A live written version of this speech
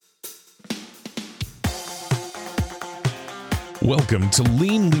Welcome to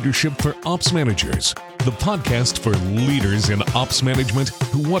Lean Leadership for Ops Managers, the podcast for leaders in ops management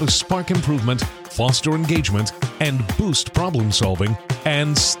who want to spark improvement, foster engagement, and boost problem solving,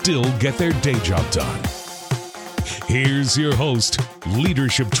 and still get their day job done. Here's your host,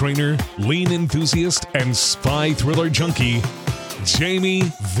 leadership trainer, lean enthusiast, and spy thriller junkie,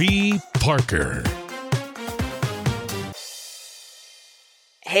 Jamie V. Parker.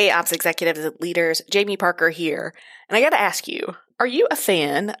 Hey, ops executives and leaders, Jamie Parker here. And I got to ask you, are you a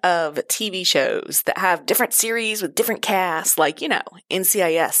fan of TV shows that have different series with different casts, like,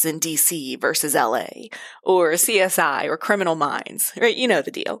 NCIS in DC versus LA, or CSI or Criminal Minds, right? You know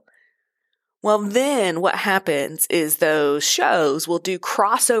the deal. Well, then what happens is those shows will do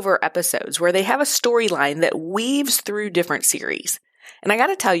crossover episodes where they have a storyline that weaves through different series. And I got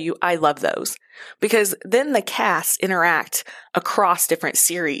to tell you, I love those because then the casts interact across different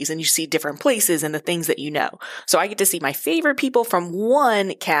series and you see different places and the things that you know. So I get to see my favorite people from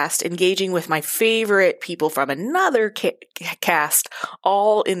one cast engaging with my favorite people from another cast,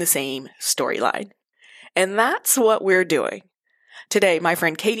 all in the same storyline. And that's what we're doing. Today, my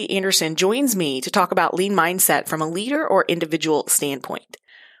friend Katie Anderson joins me to talk about lean mindset from a leader or individual standpoint.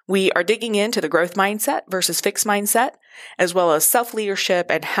 We are digging into the growth mindset versus fixed mindset, as well as self-leadership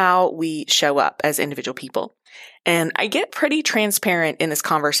and how we show up as individual people. And I get pretty transparent in this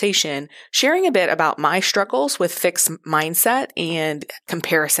conversation, sharing a bit about my struggles with fixed mindset and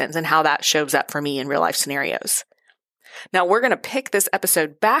comparisons and how that shows up for me in real life scenarios. Now, we're going to pick this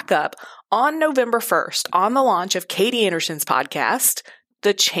episode back up on November 1st on the launch of Katie Anderson's podcast,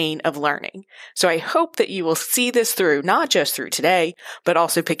 The Chain of Learning. So I hope that you will see this through, not just through today, but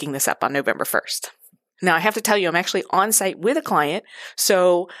also picking this up on November 1st. Now, I have to tell you, I'm actually on site with a client,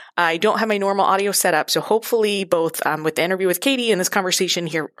 so I don't have my normal audio set up. So hopefully both with the interview with Katie and this conversation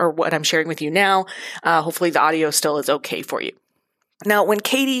here, or what I'm sharing with you now, hopefully the audio still is okay for you. Now, when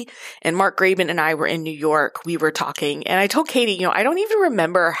Katie and Mark Graban and I were in New York, we were talking, and I told Katie, I don't even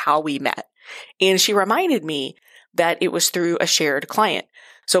remember how we met. And she reminded me that it was through a shared client.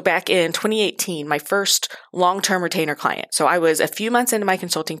 So back in 2018, my first long-term retainer client. So I was a few months into my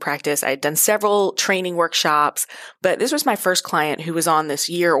consulting practice. I had done several training workshops, but this was my first client who was on this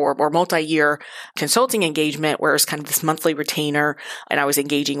year or multi-year consulting engagement where it was kind of this monthly retainer, and I was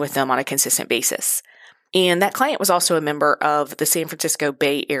engaging with them on a consistent basis. And that client was also a member of the San Francisco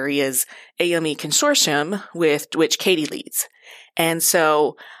Bay Area's AME consortium, with which Katie leads. And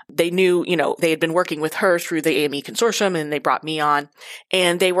so they knew, they had been working with her through the AME consortium, and they brought me on.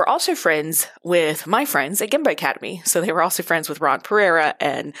 And they were also friends with my friends at Gemba Academy. So they were also friends with Ron Pereira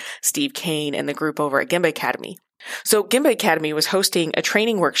and Steve Kane and the group over at Gemba Academy. So Gemba Academy was hosting a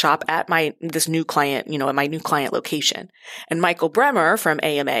training workshop at my new client location. And Michael Bremer from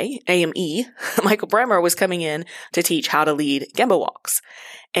AME, Michael Bremer was coming in to teach how to lead Gemba walks.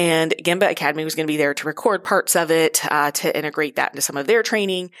 And Gemba Academy was going to be there to record parts of it, to integrate that into some of their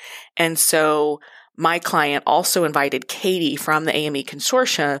training. And so my client also invited Katie from the AME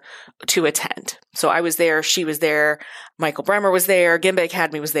consortia to attend. So I was there, she was there, Michael Bremer was there, Gemba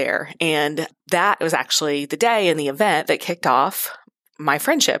Academy was there. And that was actually the day and the event that kicked off my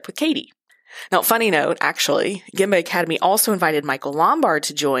friendship with Katie. Now, funny note, actually, Gemba Academy also invited Michael Lombard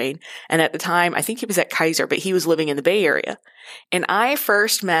to join. And at the time, I think he was at Kaiser, but he was living in the Bay Area. And I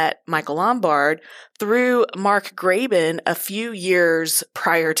first met Michael Lombard through Mark Graban a few years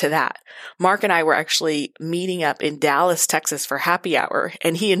prior to that. Mark and I were actually meeting up in Dallas, Texas for happy hour,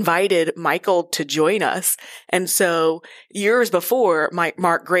 and he invited Michael to join us. And so years before,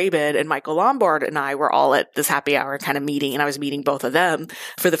 Mark Graban and Michael Lombard and I were all at this happy hour kind of meeting, and I was meeting both of them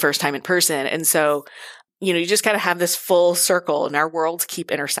for the first time in person. And so, you just kind of have this full circle and our worlds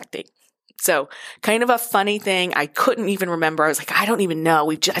keep intersecting. So kind of a funny thing. I couldn't even remember. I was like, I don't even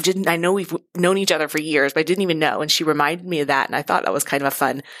know. I know we've known each other for years, but I didn't even know. And she reminded me of that. And I thought that was kind of a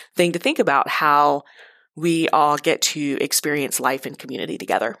fun thing to think about, how we all get to experience life and community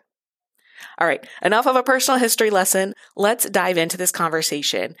together. All right, enough of a personal history lesson. Let's dive into this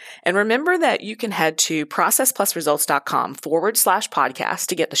conversation. And remember that you can head to processplusresults.com/podcast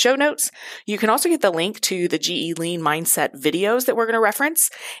to get the show notes. You can also get the link to the GE Lean Mindset videos that we're going to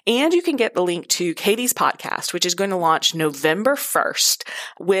reference. And you can get the link to Katie's podcast, which is going to launch November 1st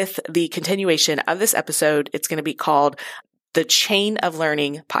with the continuation of this episode. It's going to be called The Chain of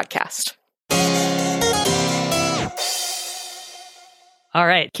Learning Podcast. All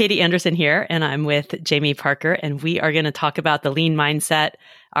right, Katie Anderson here, and I'm with Jamie Parker, and we are going to talk about the lean mindset,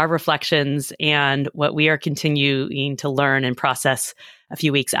 our reflections, and what we are continuing to learn and process a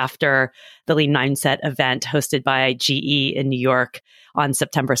few weeks after the Lean Mindset event hosted by GE in New York on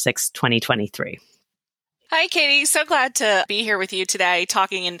September 6, 2023. Hi, Katie. So glad to be here with you today,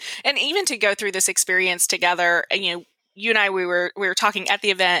 talking and even to go through this experience together. And, you and I, we were talking at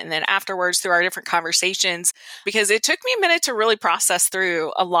the event and then afterwards through our different conversations, because it took me a minute to really process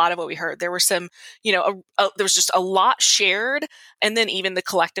through a lot of what we heard. There were some, there was just a lot shared, and then even the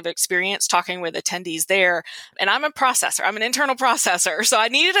collective experience talking with attendees there. And I'm a processor. I'm an internal processor. So I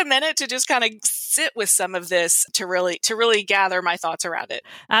needed a minute to just kind of sit with some of this to really gather my thoughts around it.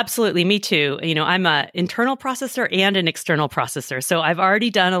 Absolutely. Me too. I'm an internal processor and an external processor. So I've already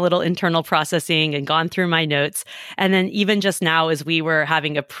done a little internal processing and gone through my notes. And then even just now, as we were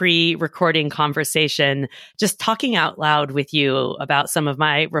having a pre-recording conversation, just talking out loud with you about some of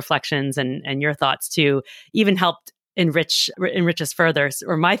my reflections and your thoughts too, even helped enrich us further,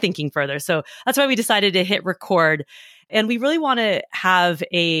 or my thinking further. So that's why we decided to hit record. And we really want to have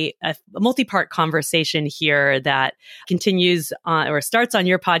a multi-part conversation here that continues on, or starts on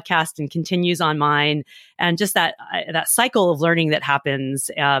your podcast and continues on mine, and just that cycle of learning that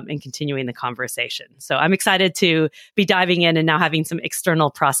happens and continuing the conversation. So I'm excited to be diving in and now having some external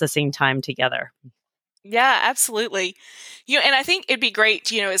processing time together. Yeah, absolutely. And I think it'd be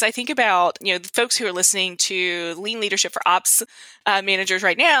great, as I think about, the folks who are listening to Lean Leadership for Ops managers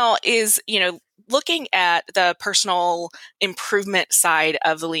right now is, looking at the personal improvement side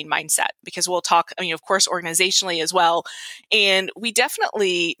of the lean mindset, because we'll talk, of course, organizationally as well. And we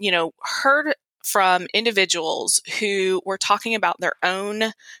definitely, heard from individuals who were talking about their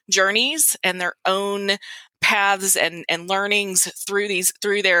own journeys and their own paths and learnings through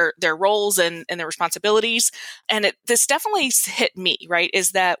their roles and their responsibilities. And this definitely hit me, right?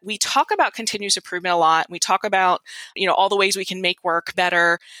 Is that we talk about continuous improvement a lot. We talk about, all the ways we can make work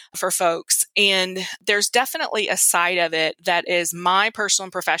better for folks. And there's definitely a side of it that is my personal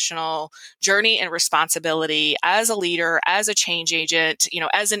and professional journey and responsibility as a leader, as a change agent,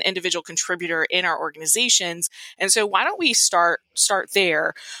 as an individual contributor in our organizations. And so why don't we start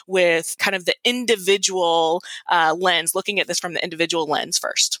there with kind of the individual lens, looking at this from the individual lens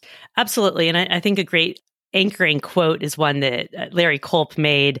first. Absolutely. And I think a great anchoring quote is one that Larry Culp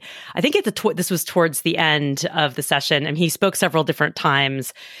made. I think this was towards the end of the session, and he spoke several different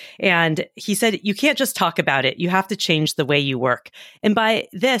times. And he said, you can't just talk about it. You have to change the way you work. And by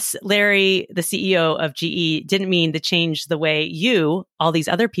this, Larry, the CEO of GE, didn't mean to change the way all these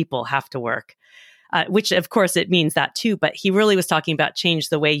other people have to work. Which of course it means that too, but he really was talking about change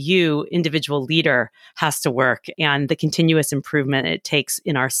the way individual leader, has to work, and the continuous improvement it takes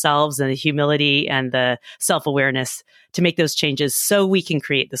in ourselves, and the humility and the self-awareness to make those changes so we can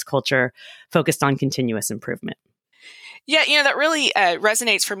create this culture focused on continuous improvement. Yeah, that really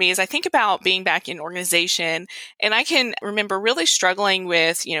resonates for me as I think about being back in organization. And I can remember really struggling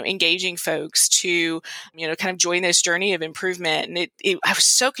with, engaging folks to, kind of join this journey of improvement. And I was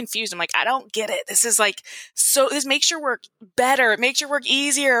so confused. I'm like, I don't get it. This is this makes your work better. It makes your work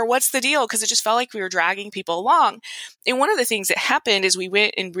easier. What's the deal? Because it just felt like we were dragging people along. And one of the things that happened is we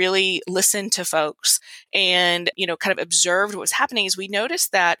went and really listened to folks and, kind of observed what was happening, is we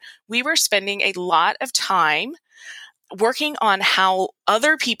noticed that we were spending a lot of time working on how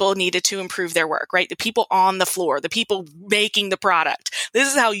other people needed to improve their work, right? The people on the floor, the people making the product. This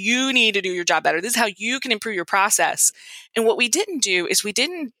is how you need to do your job better. This is how you can improve your process. And what we didn't do is we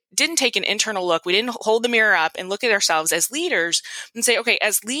didn't take an internal look. We didn't hold the mirror up and look at ourselves as leaders and say, okay,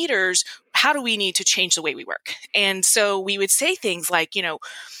 as leaders, how do we need to change the way we work? And so we would say things like,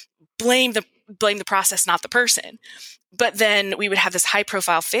 blame the process, not the person. But then we would have this high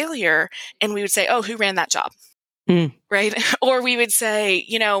profile failure and we would say, oh, who ran that job? Right? Or we would say,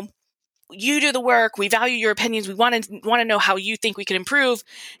 you do the work. We value your opinions. We want to know how you think we can improve.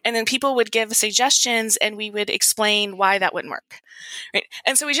 And then people would give suggestions and we would explain why that wouldn't work. Right.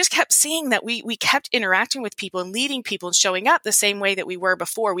 And so we just kept seeing that we kept interacting with people and leading people and showing up the same way that we were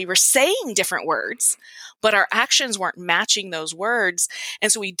before. We were saying different words, but our actions weren't matching those words.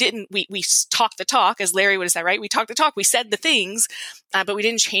 And so we talked the talk, as Larry would have said, right? We talked the talk. We said the things, but we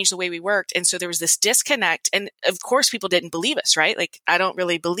didn't change the way we worked. And so there was this disconnect. And of course, people didn't believe us, right? Like, I don't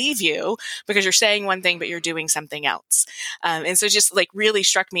really believe you because you're saying one thing, but you're doing something else. And so just really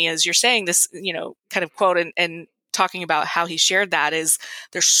struck me as you're saying this, kind of quote and talking about how he shared that is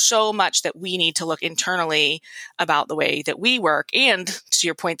there's so much that we need to look internally about the way that we work. And to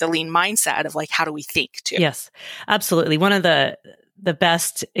your point, the lean mindset of how do we think too? Yes, absolutely. One of the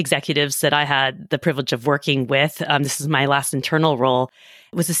best executives that I had the privilege of working with, this is my last internal role,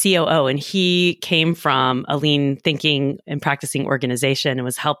 was a COO. And he came from a lean thinking and practicing organization and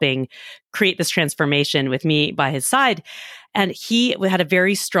was helping create this transformation with me by his side. And he had a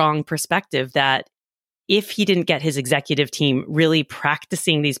very strong perspective that if he didn't get his executive team really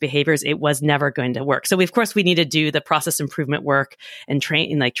practicing these behaviors, it was never going to work. So of course we need to do the process improvement work and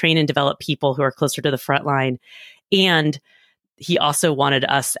train and develop people who are closer to the front line. And he also wanted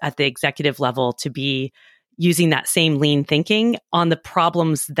us at the executive level to be using that same lean thinking on the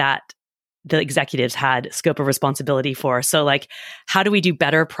problems that the executives had scope of responsibility for. So like, how do we do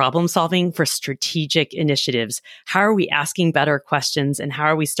better problem solving for strategic initiatives? How are we asking better questions? And how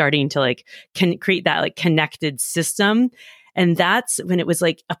are we starting to like create that like connected system? And that's when it was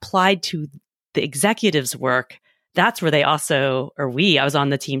like applied to the executives' work. That's where they also, I was on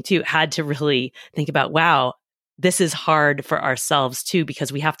the team too, had to really think about, wow, this is hard for ourselves too,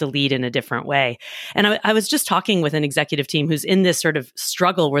 because we have to lead in a different way. And I was just talking with an executive team who's in this sort of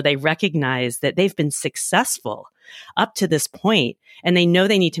struggle where they recognize that they've been successful up to this point and they know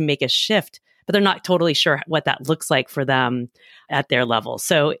they need to make a shift, but they're not totally sure what that looks like for them at their level.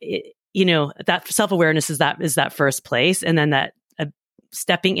 So, that self-awareness is that first place. And then that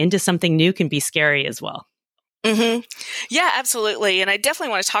stepping into something new can be scary as well. Mm-hmm. Yeah, absolutely. And I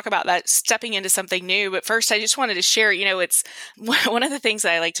definitely want to talk about that stepping into something new. But first, I just wanted to share, it's one of the things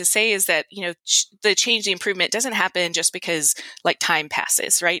that I like to say is that, the change, the improvement doesn't happen just because like time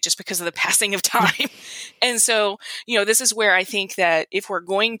passes, right? Just because of the passing of time. And so, this is where I think that if we're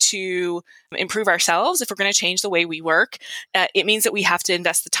going to improve ourselves, if we're going to change the way we work, it means that we have to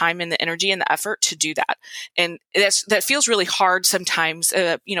invest the time and the energy and the effort to do that. And that feels really hard sometimes,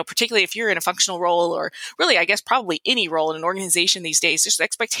 particularly if you're in a functional role or really, I guess, probably any role in an organization these days. Just the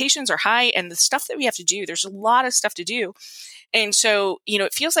expectations are high and the stuff that we have to do, there's a lot of stuff to do. And so,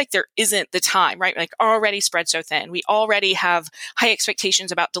 it feels like there isn't the time, right? Like already spread so thin. We already have high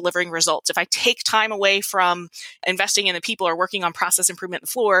expectations about delivering results. If I take time away from investing in the people or working on process improvement on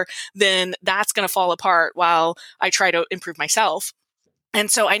the floor, then that's going to fall apart while I try to improve myself. And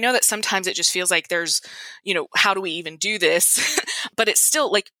so I know that sometimes it just feels like there's, how do we even do this? But it's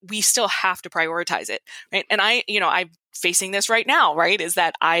still like, we still have to prioritize it, right? And I'm facing this right now, right? Is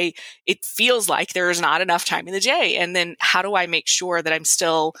that it feels like there is not enough time in the day. And then how do I make sure that I'm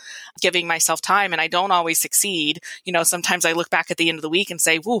still giving myself time? And I don't always succeed. Sometimes I look back at the end of the week and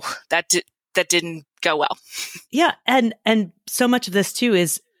say, whoo, that didn't go well. Yeah. And so much of this too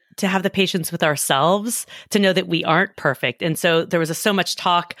is to have the patience with ourselves, to know that we aren't perfect. And so there was so much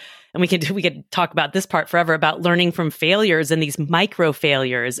talk, and we could talk about this part forever, about learning from failures and these micro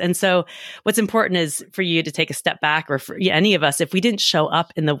failures. And so what's important is for you to take a step back, or for any of us, if we didn't show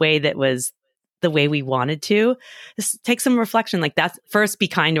up in the way that was the way we wanted to, just take some reflection. Like, that's first, be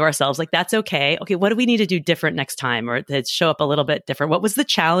kind to ourselves. Like, that's okay. Okay, what do we need to do different next time, or to show up a little bit different? What was the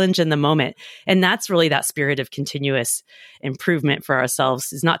challenge in the moment? And that's really that spirit of continuous improvement for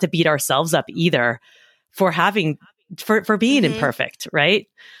ourselves, is not to beat ourselves up either for being imperfect, right?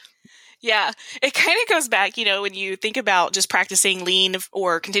 Yeah, it kind of goes back, when you think about just practicing lean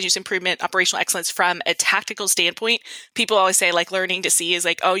or continuous improvement, operational excellence from a tactical standpoint, people always say like learning to see is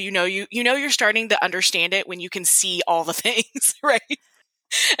like, oh, you're starting to understand it when you can see all the things, right?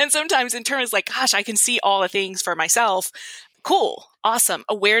 And sometimes in terms like, gosh, I can see all the things for myself. Cool. Awesome.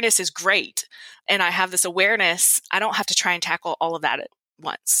 Awareness is great. And I have this awareness. I don't have to try and tackle all of that at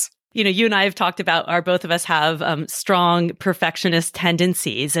once. You and I have talked about both of us have strong perfectionist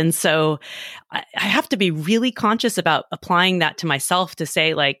tendencies. And so I have to be really conscious about applying that to myself, to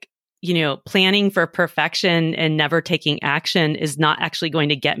say like, planning for perfection and never taking action is not actually going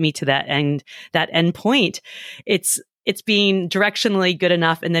to get me to that end point. It's being directionally good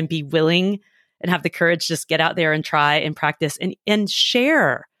enough, and then be willing and have the courage to just get out there and try and practice and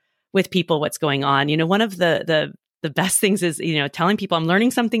share with people what's going on. One of the best things is, telling people I'm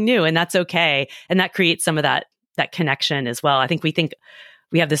learning something new, and that's okay. And that creates some of that connection as well. I think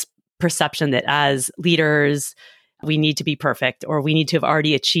we have this perception that as leaders, we need to be perfect, or we need to have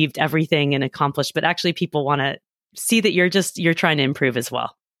already achieved everything and accomplished. But actually, people want to see that you're trying to improve as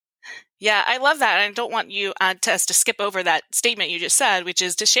well. Yeah, I love that. And I don't want you to skip over that statement you just said, which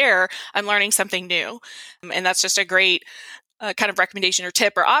is to share, I'm learning something new. And that's just a great kind of recommendation or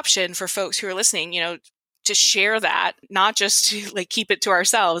tip or option for folks who are listening, to share that, not just to like keep it to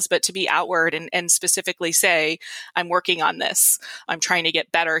ourselves, but to be outward and specifically say, I'm working on this. I'm trying to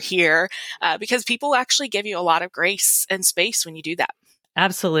get better here, because people actually give you a lot of grace and space when you do that.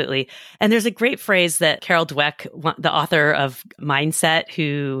 Absolutely. And there's a great phrase that Carol Dweck, the author of Mindset,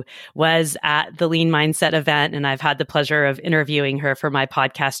 who was at the Lean Mindset event, and I've had the pleasure of interviewing her for my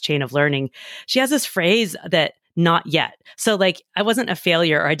podcast, Chain of Learning. She has this phrase that not yet. So like, I wasn't a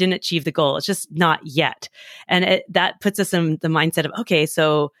failure, or I didn't achieve the goal. It's just not yet. And that puts us in the mindset of, okay,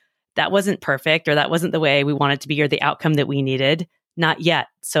 so that wasn't perfect, or that wasn't the way we wanted it to be, or the outcome that we needed. not yet.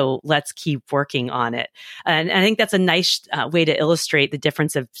 So let's keep working on it. And I think that's a nice way to illustrate the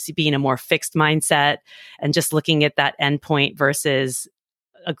difference of being a more fixed mindset and just looking at that endpoint versus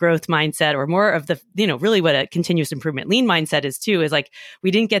a growth mindset, or more of the, really what a continuous improvement lean mindset is too, is like, we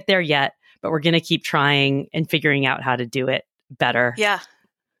didn't get there yet, but we're going to keep trying and figuring out how to do it better. Yeah.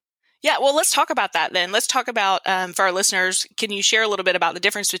 Yeah, well, let's talk about that then. Let's talk about, for our listeners, can you share a little bit about the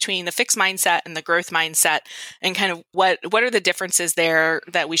difference between the fixed mindset and the growth mindset, and kind of what are the differences there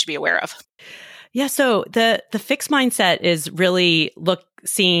that we should be aware of? Yeah, so the fixed mindset is really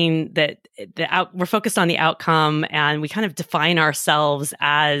seeing that we're focused on the outcome, and we kind of define ourselves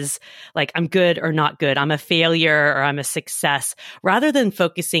as like, I'm good or not good, I'm a failure or I'm a success, rather than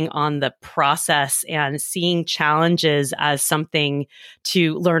focusing on the process and seeing challenges as something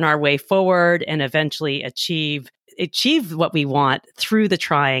to learn our way forward and eventually achieve what we want through the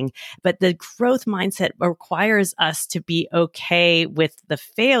trying. But the growth mindset requires us to be okay with the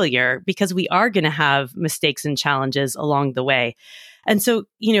failure, because we are going to have mistakes and challenges along the way. And so,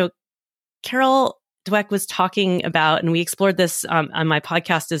 Carol Dweck was talking about, and we explored this on my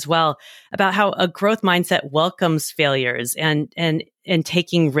podcast as well, about how a growth mindset welcomes failures and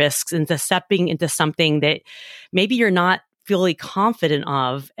taking risks and stepping into something that maybe you're not fully confident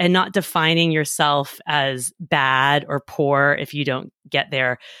of, and not defining yourself as bad or poor if you don't get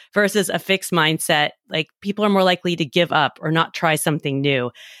there, versus a fixed mindset. Like, people are more likely to give up or not try something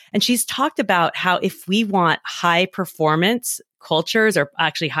new. And she's talked about how if we want high performance cultures, or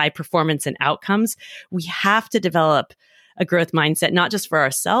actually high performance and outcomes, we have to develop a growth mindset, not just for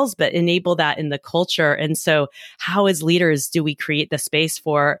ourselves, but enable that in the culture. And so how, as leaders, do we create the space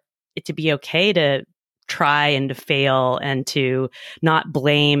for it to be okay to try and to fail, and to not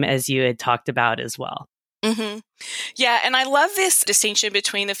blame, as you had talked about as well? Mm-hmm. Yeah. And I love this distinction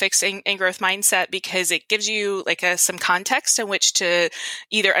between the fixed and growth mindset, because it gives you like some context in which to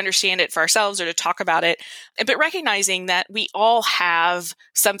either understand it for ourselves or to talk about it. But recognizing that we all have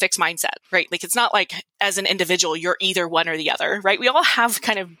some fixed mindset, right? Like, it's not like as an individual, you're either one or the other, right? We all have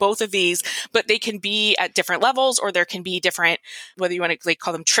kind of both of these, but they can be at different levels, or there can be different, whether you want to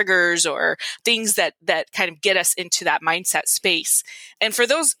call them triggers or things that kind of get us into that mindset space. And for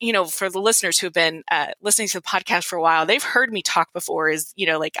those, for the listeners who have been listening to the podcast for a while, they've heard me talk before, is,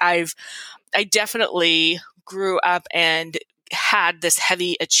 I definitely grew up and had this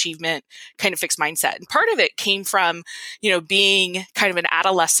heavy achievement kind of fixed mindset. And part of it came from, being kind of an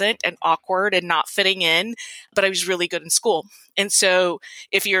adolescent and awkward and not fitting in, but I was really good in school. And so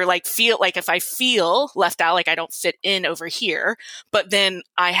if you're if I feel left out, like I don't fit in over here, but then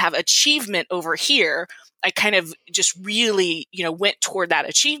I have achievement over here, I kind of just really, went toward that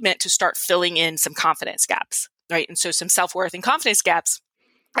achievement to start filling in some confidence gaps, right? And so some self-worth and confidence gaps.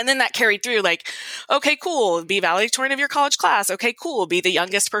 And then that carried through, like, okay, cool, be valedictorian of your college class. Okay, cool, be the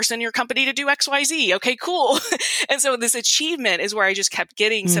youngest person in your company to do XYZ. Okay, cool. And so this achievement is where I just kept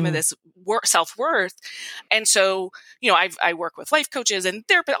getting some of this self-worth. And so, I work with life coaches and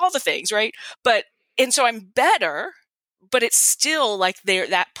therapists, all the things, right? And so I'm better, but it's still like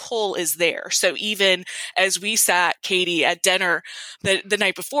that pull is there. So even as we sat, Katie, at dinner the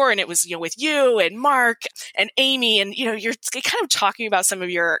night before, and it was, with you and Mark and Amy, and, you're kind of talking about some of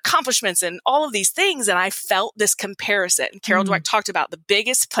your accomplishments and all of these things. And I felt this comparison. Carol Dweck talked about the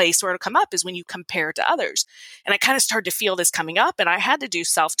biggest place where it'll come up is when you compare to others. And I kind of started to feel this coming up, and I had to do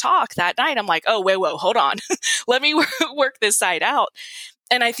self-talk that night. I'm like, oh, whoa, hold on. Let me work this side out.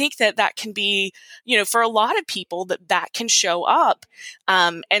 And I think that can be, for a lot of people that can show up.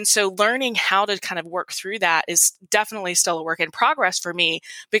 And so learning how to kind of work through that is definitely still a work in progress for me,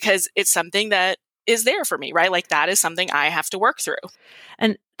 because it's something that is there for me, right? Like, that is something I have to work through.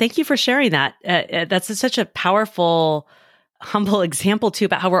 And thank you for sharing that. That's such a powerful, humble example too,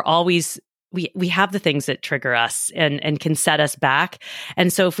 about how we're always, we have the things that trigger us and can set us back.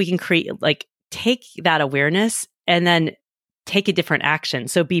 And so if we can take that awareness and then take a different action.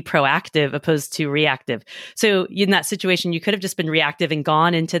 So be proactive opposed to reactive. So in that situation, you could have just been reactive and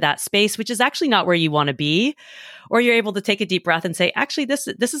gone into that space, which is actually not where you want to be. Or you're able to take a deep breath and say, actually, this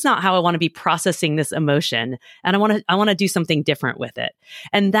is not how I want to be processing this emotion. And I want to do something different with it.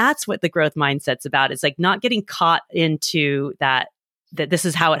 And that's what the growth mindset's about. It's like not getting caught into that this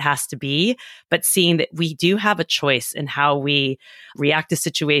is how it has to be, but seeing that we do have a choice in how we react to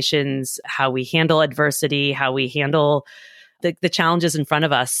situations, how we handle adversity, how we handle the challenges in front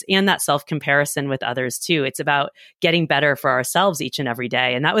of us, and that self-comparison with others too. It's about getting better for ourselves each and every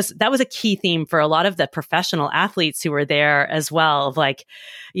day. And that was a key theme for a lot of the professional athletes who were there as well, of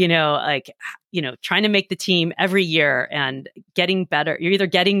trying to make the team every year and getting better. You're either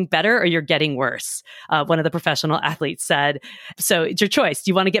getting better or you're getting worse. One of the professional athletes said, so it's your choice.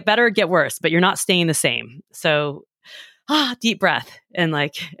 Do you want to get better or get worse? But you're not staying the same. So deep breath and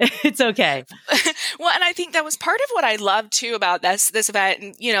it's okay. Well, and I think that was part of what I love too about this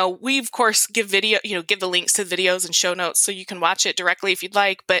event. And, we of course give the links to the videos and show notes so you can watch it directly if you'd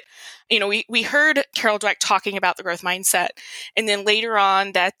like. But, we heard Carol Dweck talking about the growth mindset. And then later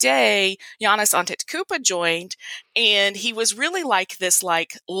on that day, Giannis Antetokounmpo joined, and he was really this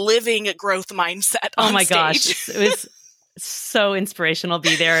living a growth mindset on Oh my stage. Gosh. It was so inspirational to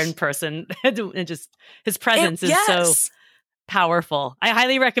be there in person. And just his presence is so powerful. I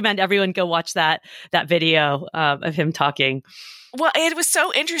highly recommend everyone go watch that video of him talking. Well, it was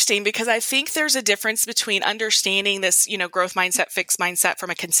so interesting because I think there's a difference between understanding this, growth mindset, fixed mindset from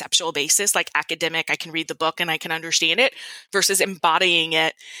a conceptual basis, like academic, I can read the book and I can understand it, versus embodying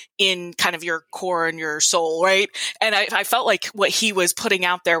it in kind of your core and your soul, right? And I felt like what he was putting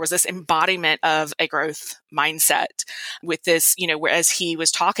out there was this embodiment of a growth mindset with this, whereas he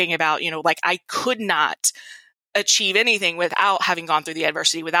was talking about, I could not achieve anything without having gone through the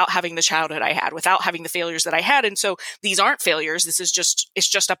adversity, without having the childhood I had, without having the failures that I had. And so these aren't failures. This is it's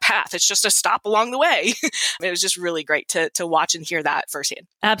just a path. It's just a stop along the way. It was just really great to watch and hear that firsthand.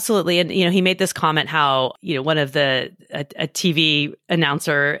 Absolutely. And, he made this comment how, one of a TV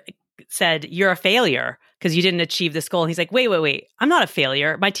announcer said, you're a failure because you didn't achieve this goal. And he's like, wait, I'm not a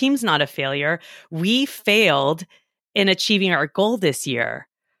failure. My team's not a failure. We failed in achieving our goal this year.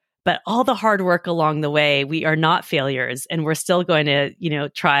 But all the hard work along the way, we are not failures, and we're still going to,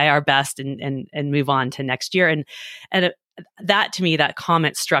 try our best and move on to next year. And that to me, that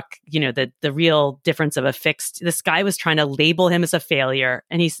comment struck, the real difference of this guy was trying to label him as a failure,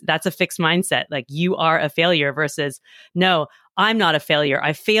 and that's a fixed mindset. Like, you are a failure versus, no, I'm not a failure.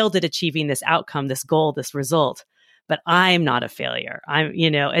 I failed at achieving this outcome, this goal, this result. But I'm not a failure.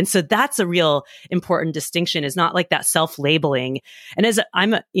 And so that's a real important distinction, is not like that self-labeling. And as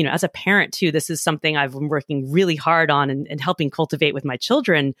a parent too, this is something I've been working really hard on and helping cultivate with my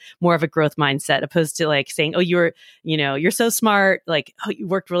children, more of a growth mindset, opposed to saying, oh, you're so smart. You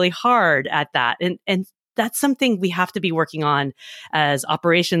worked really hard at that. And that's something we have to be working on as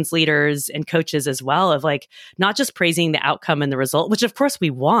operations leaders and coaches as well, of not just praising the outcome and the result, which of course we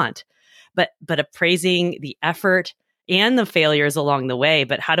want, but appraising the effort and the failures along the way.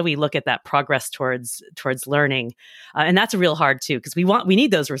 But how do we look at that progress towards learning? And that's real hard too, because we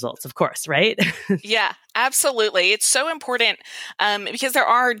need those results, of course, right? Yeah, absolutely. It's so important because there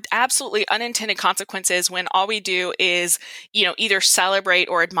are absolutely unintended consequences when all we do is, either celebrate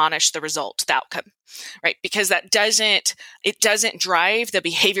or admonish the result, the outcome, right? Because it doesn't drive the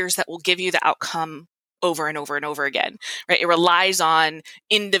behaviors that will give you the outcome over and over and over again, right? It relies on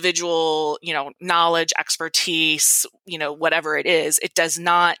individual, knowledge, expertise, whatever it is. It does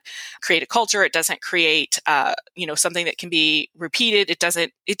not create a culture. It doesn't create, something that can be repeated. It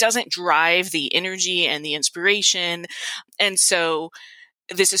doesn't drive the energy and the inspiration. And so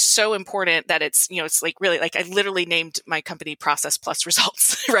this is so important that it's really I literally named my company Process Plus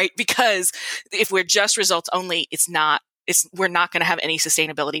Results, right? Because if we're just results only, we're not going to have any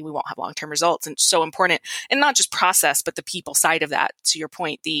sustainability. We won't have long-term results. And it's so important. And not just process, but the people side of that. To your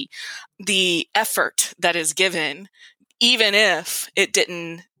point, the effort that is given, even if it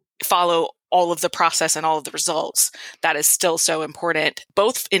didn't follow all of the process and all of the results, that is still so important,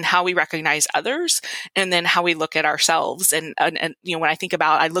 both in how we recognize others and then how we look at ourselves. And when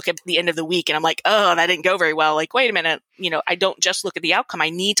I look at the end of the week and I'm like, oh, that didn't go very well. Wait a minute, I don't just look at the outcome. I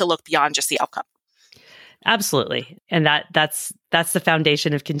need to look beyond just the outcome. Absolutely. And that's the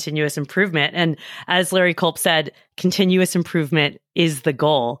foundation of continuous improvement. And as Larry Culp said, continuous improvement is the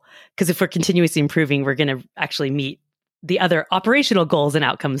goal. Because if we're continuously improving, we're going to actually meet the other operational goals and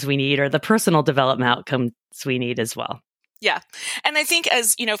outcomes we need, or the personal development outcomes we need as well. Yeah. And I think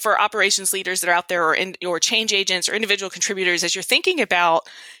as, for operations leaders that are out there or change agents or individual contributors, as you're thinking about,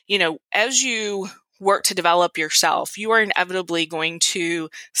 as you work to develop yourself, you are inevitably going to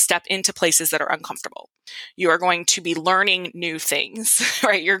step into places that are uncomfortable. You are going to be learning new things,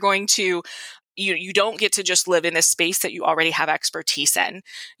 right? You're going to, you don't get to just live in a space that you already have expertise in.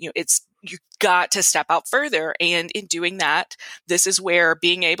 You've got to step out further. And in doing that, this is where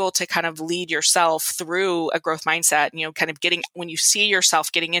being able to kind of lead yourself through a growth mindset, kind of when you see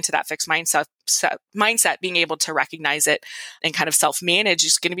yourself getting into that fixed mindset, being able to recognize it and kind of self-manage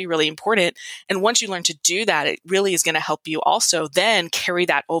is going to be really important. And once you learn to do that, it really is going to help you also then carry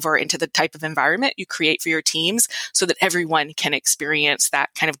that over into the type of environment you create for your teams so that everyone can experience that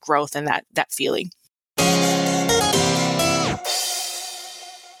kind of growth and that feeling.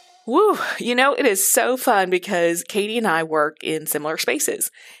 Woo! It is so fun because Katie and I work in similar spaces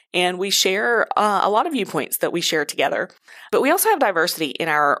and we share a lot of viewpoints that we share together. But we also have diversity in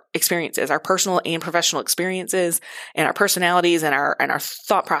our experiences, our personal and professional experiences, and our personalities and our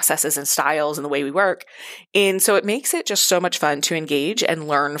thought processes and styles and the way we work. And so it makes it just so much fun to engage and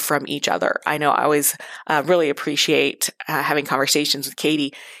learn from each other. I know I always really appreciate having conversations with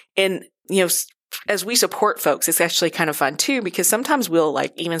Katie. And, as we support folks, it's actually kind of fun too, because sometimes we'll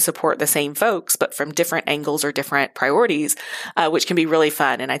even support the same folks, but from different angles or different priorities, which can be really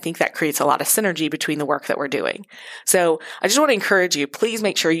fun. And I think that creates a lot of synergy between the work that we're doing. So I just want to encourage you, please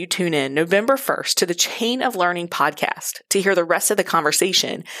make sure you tune in November 1st to the Chain of Learning podcast to hear the rest of the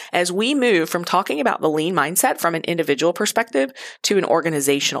conversation as we move from talking about the lean mindset from an individual perspective to an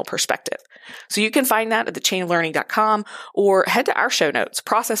organizational perspective. So you can find that at thechainoflearning.com or head to our show notes,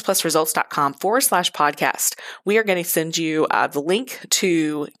 processplusresults.com/podcast. We are going to send you the link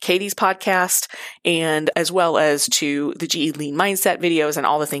to Katie's podcast and as well as to the GE Lean Mindset videos and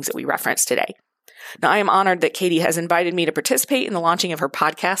all the things that we referenced today. Now, I am honored that Katie has invited me to participate in the launching of her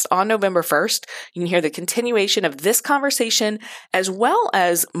podcast on November 1st. You can hear the continuation of this conversation as well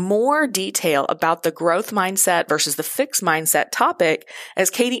as more detail about the growth mindset versus the fixed mindset topic as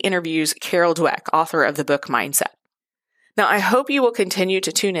Katie interviews Carol Dweck, author of the book Mindset. Now, I hope you will continue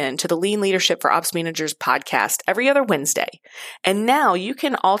to tune in to the Lean Leadership for Ops Managers podcast every other Wednesday. And now you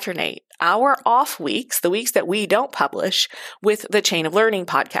can alternate our off weeks, the weeks that we don't publish, with the Chain of Learning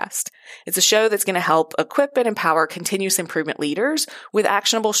podcast. It's a show that's going to help equip and empower continuous improvement leaders with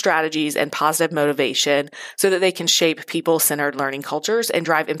actionable strategies and positive motivation so that they can shape people-centered learning cultures and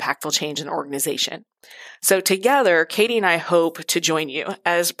drive impactful change in the organization. So together, Katie and I hope to join you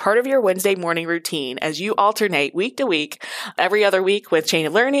as part of your Wednesday morning routine as you alternate week to week, every other week with Chain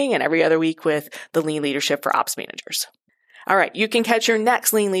of Learning and every other week with the Lean Leadership for Ops Managers. All right, you can catch your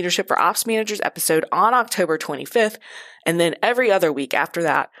next Lean Leadership for Ops Managers episode on October 25th, and then every other week after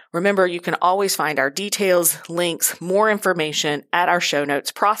that. Remember, you can always find our details, links, more information at our show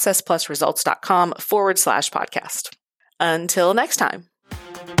notes, processplusresults.com/podcast. Until next time.